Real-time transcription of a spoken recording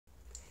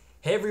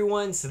Hey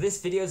everyone, so this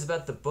video is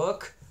about the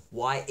book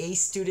Why A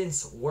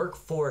Students Work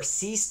for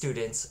C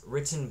Students,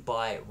 written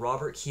by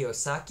Robert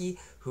Kiyosaki,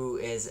 who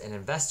is an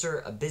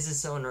investor, a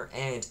business owner,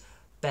 and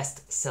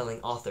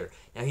best-selling author.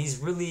 Now he's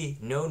really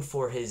known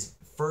for his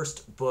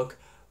first book,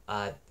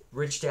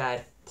 Rich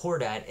Dad, Poor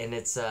Dad, and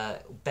it's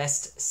a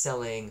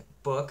best-selling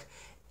book,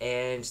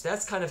 and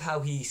that's kind of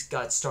how he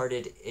got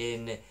started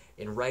in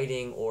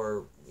writing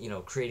or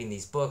creating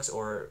these books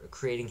or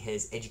creating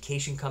his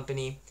education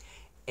company.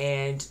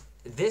 And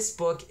this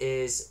book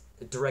is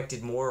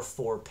directed more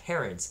for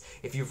parents.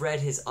 If you've read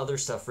his other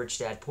stuff, Rich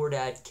Dad, Poor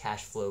Dad,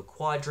 Cash Flow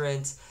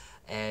Quadrant,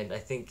 and I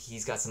think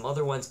he's got some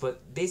other ones,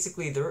 but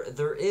basically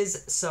there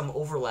is some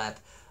overlap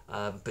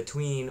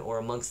between or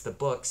amongst the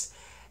books.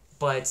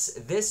 But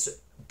this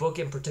book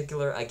in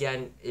particular,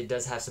 again, it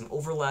does have some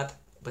overlap,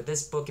 but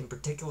this book in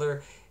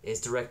particular is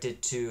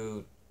directed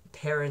to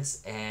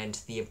parents and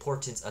the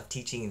importance of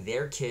teaching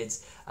their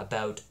kids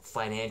about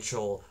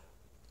financial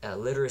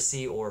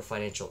literacy or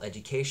financial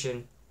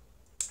education.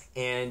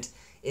 And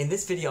in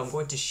this video I'm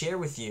going to share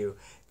with you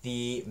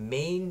the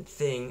main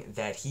thing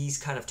that he's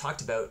kind of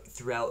talked about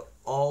throughout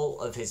all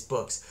of his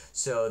books,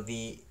 so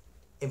the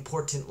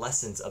important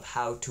lessons of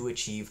how to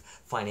achieve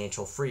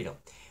financial freedom.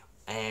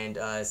 And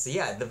so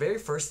yeah, the very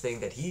first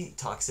thing that he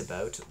talks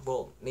about,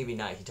 well, maybe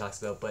not he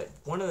talks about, but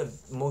one of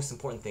the most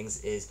important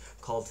things is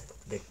called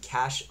the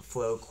cash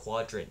flow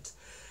quadrant.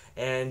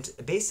 And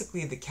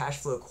basically the cash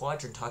flow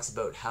quadrant talks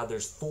about how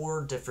there's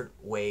four different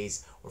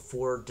ways or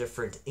four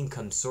different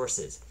income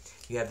sources.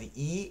 You have the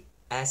E,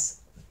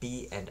 S,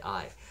 B, and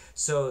I.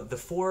 So the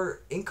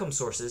four income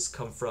sources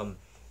come from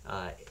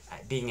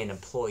being an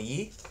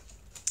employee,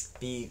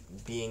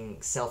 being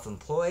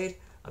self-employed,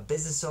 a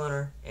business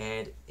owner,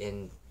 and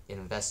an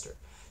investor.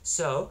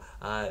 So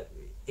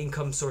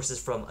income sources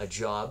from a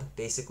job,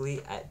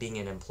 basically at being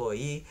an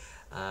employee,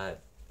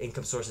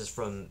 income sources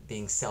from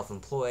being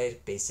self-employed,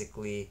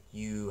 basically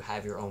you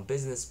have your own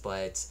business,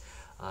 but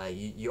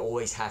you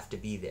always have to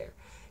be there.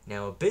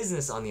 Now a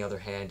business, on the other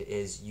hand,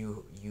 is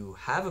you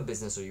have a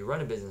business or you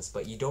run a business,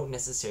 but you don't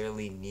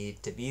necessarily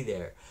need to be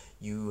there.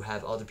 You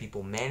have other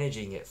people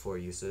managing it for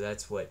you, so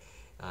that's what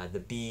the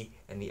B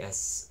and the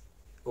S,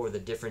 or the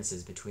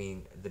differences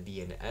between the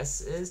B and the S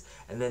is.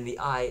 And then the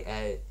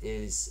I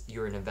is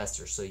you're an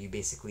investor, so you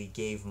basically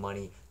gave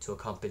money to a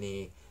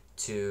company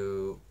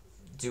to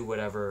do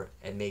whatever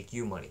and make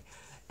you money.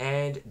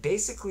 And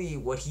basically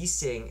what he's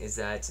saying is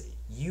that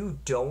you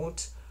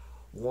don't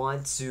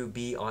want to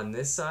be on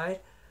this side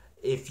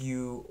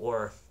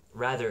or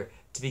rather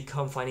to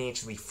become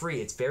financially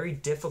free. It's very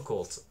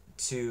difficult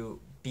to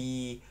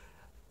be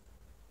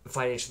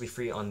financially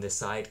free on this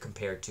side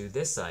compared to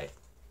this side.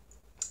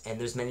 And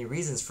there's many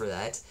reasons for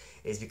that,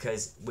 is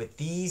because with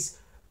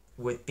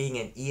being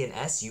an E and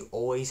S, you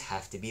always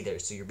have to be there.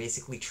 So you're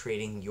basically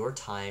trading your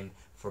time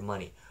for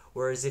money.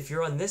 Whereas if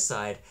you're on this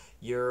side,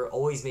 you're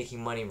always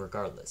making money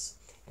regardless.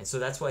 And so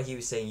that's why he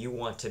was saying you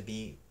want to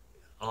be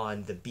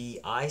on the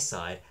BI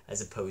side as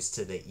opposed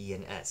to the E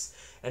and S.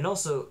 And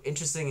also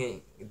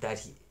interesting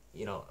that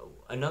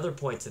another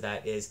point to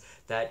that is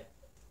that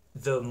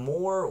the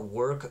more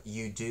work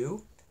you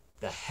do,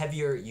 the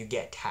heavier you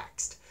get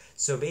taxed.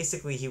 So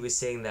basically he was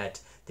saying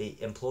that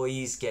the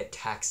employees get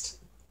taxed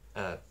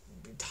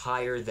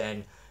higher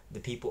than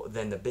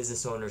the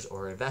business owners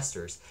or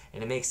investors,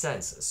 and it makes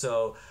sense.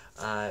 So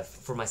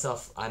for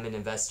myself, I'm an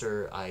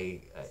investor,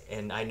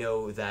 and I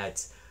know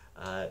that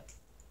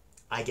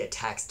I get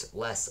taxed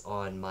less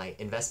on my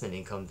investment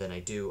income than I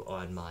do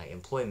on my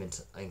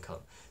employment income.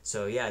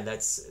 So yeah,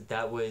 it's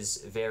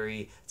a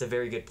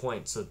very good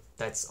point. So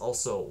that's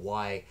also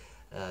why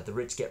the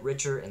rich get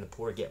richer and the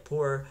poor get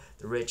poorer.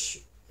 The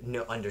rich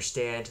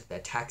understand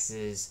that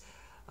taxes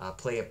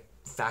play a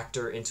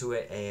factor into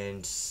it,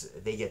 and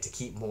they get to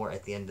keep more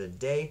at the end of the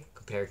day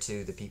compared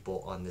to the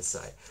people on this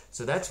side.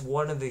 So that's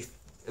one of the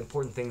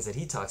important things that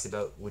he talks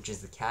about, which is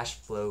the cash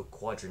flow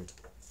quadrant.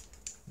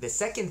 The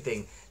second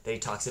thing that he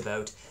talks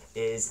about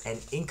is an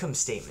income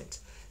statement.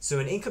 So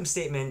an income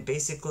statement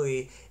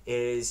basically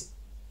is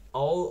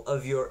all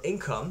of your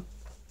income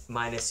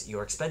minus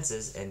your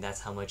expenses, and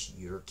that's how much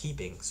you're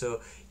keeping.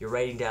 So you're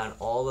writing down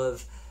all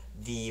of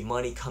the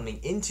money coming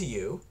into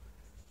you,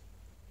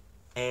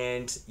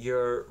 and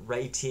you're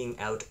writing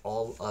out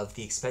all of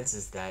the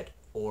expenses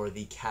or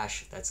the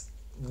cash that's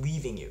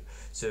leaving you.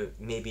 So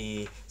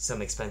maybe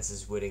some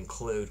expenses would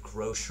include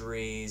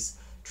groceries,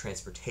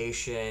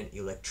 transportation,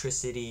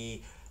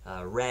 electricity,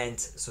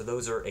 rent. So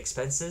those are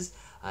expenses.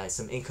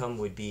 Some income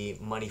would be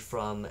money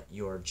from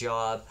your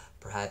job,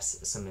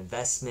 perhaps some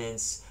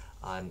investments.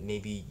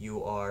 Maybe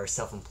you are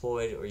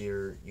self-employed, or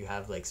you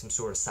have like some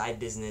sort of side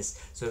business.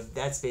 So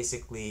that's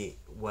basically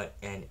what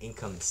an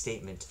income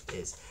statement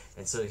is.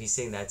 And so he's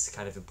saying that's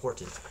kind of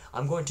important.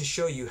 I'm going to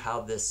show you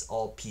how this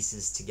all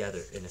pieces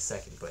together in a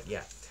second, but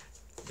yeah.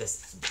 The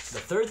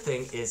third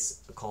thing is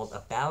called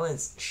a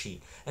balance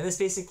sheet, and this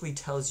basically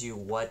tells you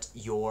what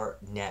your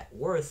net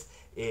worth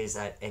is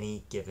at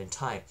any given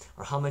time,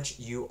 or how much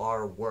you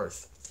are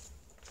worth.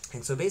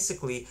 And so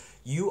basically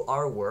you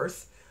are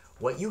worth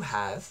what you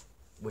have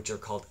which are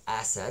called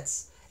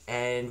assets.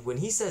 And when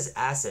he says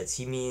assets,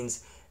 he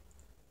means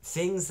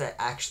things that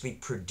actually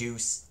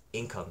produce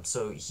income.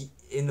 So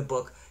in the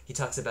book, he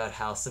talks about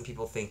how some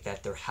people think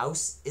that their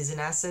house is an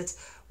asset.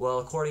 Well,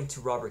 according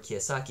to Robert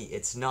Kiyosaki,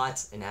 it's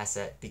not an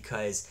asset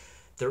because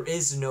there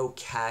is no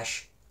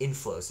cash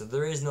inflow. So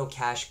there is no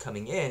cash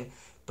coming in,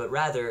 but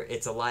rather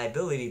it's a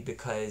liability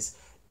because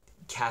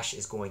cash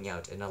is going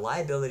out. And a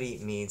liability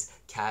means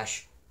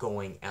cash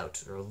going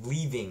out or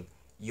leaving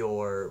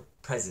your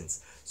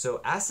presence.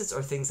 So assets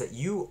are things that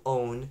you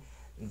own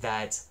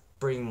that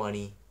bring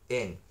money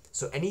in.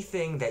 So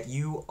anything that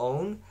you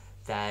own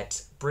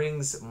that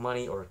brings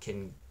money or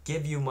can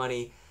give you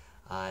money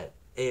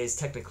is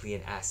technically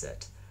an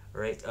asset,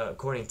 right?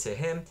 According to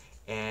him,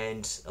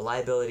 and a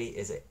liability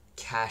is a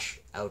cash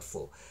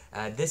outflow.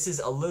 This is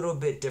a little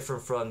bit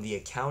different from the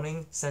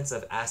accounting sense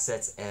of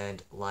assets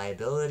and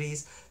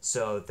liabilities.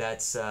 So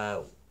that's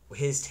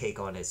his take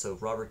on it. So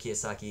Robert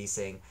Kiyosaki is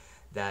saying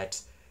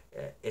that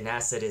an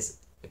asset it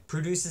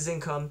produces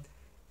income,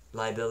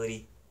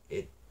 liability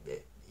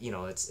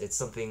it's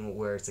something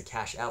where it's a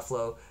cash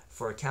outflow.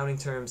 For accounting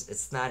terms,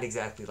 it's not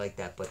exactly like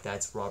that, but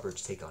that's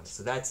Robert's take on it.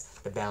 So that's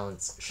the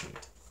balance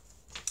sheet.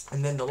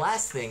 And then the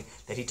last thing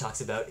that he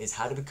talks about is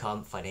how to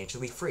become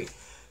financially free.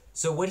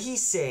 So what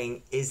he's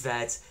saying is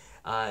that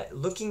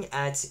looking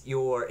at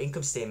your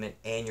income statement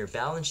and your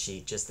balance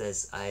sheet, just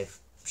as I've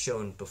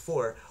shown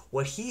before,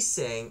 what he's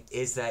saying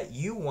is that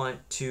you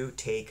want to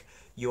take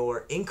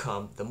your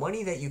income, the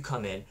money that you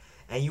come in,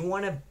 and you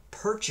want to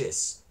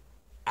purchase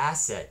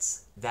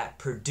assets that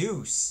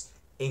produce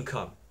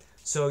income.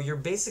 So you're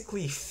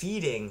basically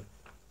feeding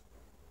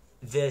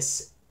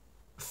this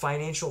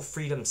financial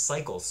freedom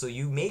cycle. So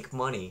you make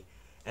money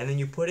and then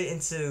you put it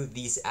into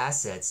these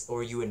assets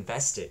or you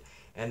invest it.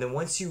 And then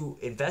once you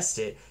invest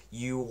it,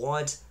 you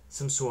want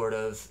some sort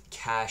of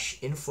cash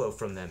inflow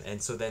from them.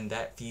 And so then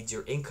that feeds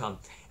your income.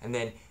 And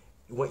then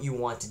what you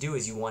want to do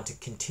is you want to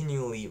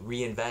continually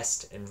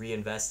reinvest and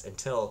reinvest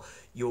until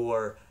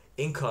your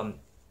income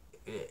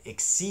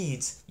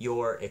exceeds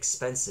your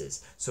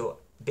expenses. So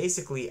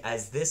basically,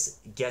 as this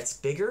gets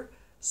bigger,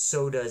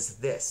 so does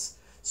this.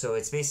 So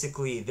it's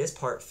basically this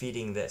part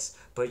feeding this.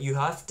 But you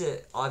have to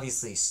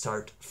obviously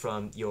start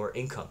from your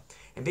income.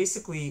 And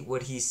basically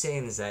what he's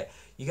saying is that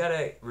you got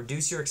to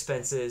reduce your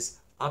expenses,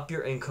 up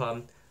your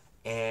income,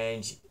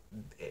 and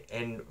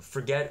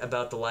forget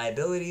about the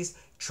liabilities.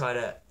 Try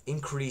to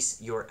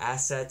increase your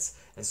assets.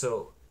 And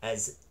so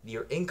as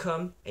your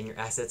income and your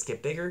assets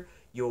get bigger,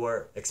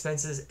 your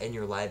expenses and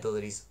your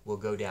liabilities will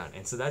go down.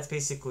 And so that's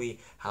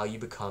basically how you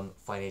become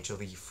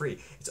financially free.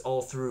 It's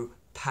all through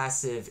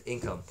passive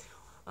income.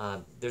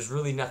 There's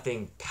really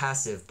nothing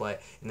passive,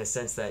 but in the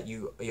sense that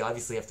you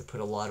obviously have to put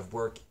a lot of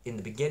work in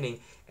the beginning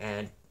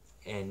and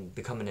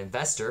become an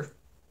investor,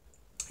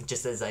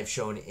 just as I've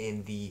shown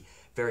in the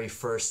very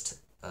first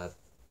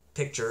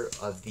picture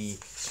of the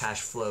cash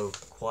flow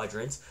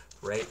quadrant,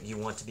 right? You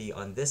want to be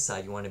on this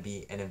side, you want to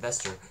be an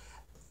investor,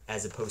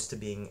 as opposed to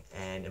being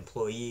an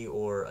employee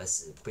or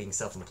being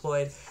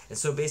self-employed. And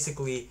so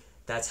basically,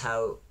 that's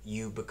how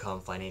you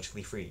become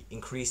financially free.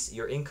 Increase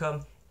your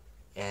income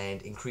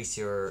and increase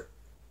your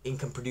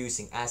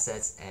income-producing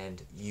assets,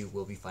 and you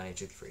will be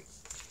financially free.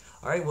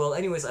 All right, well,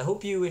 anyways, I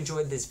hope you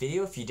enjoyed this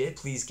video. If you did,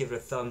 please give it a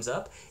thumbs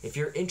up. If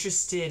you're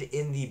interested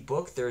in the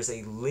book, there's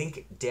a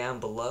link down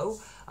below.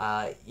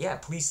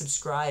 Please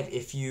subscribe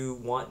if you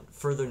want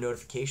further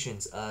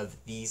notifications of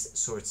these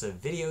sorts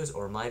of videos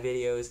or my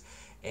videos.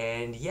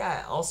 And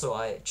yeah, also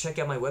check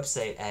out my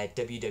website at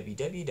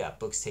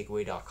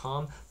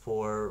www.bookstakeaway.com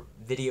for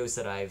videos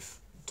that I've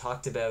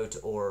talked about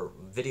or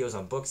videos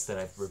on books that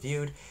I've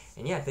reviewed.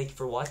 And yeah, thank you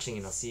for watching,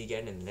 and I'll see you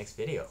again in the next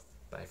video.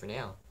 Bye for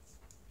now.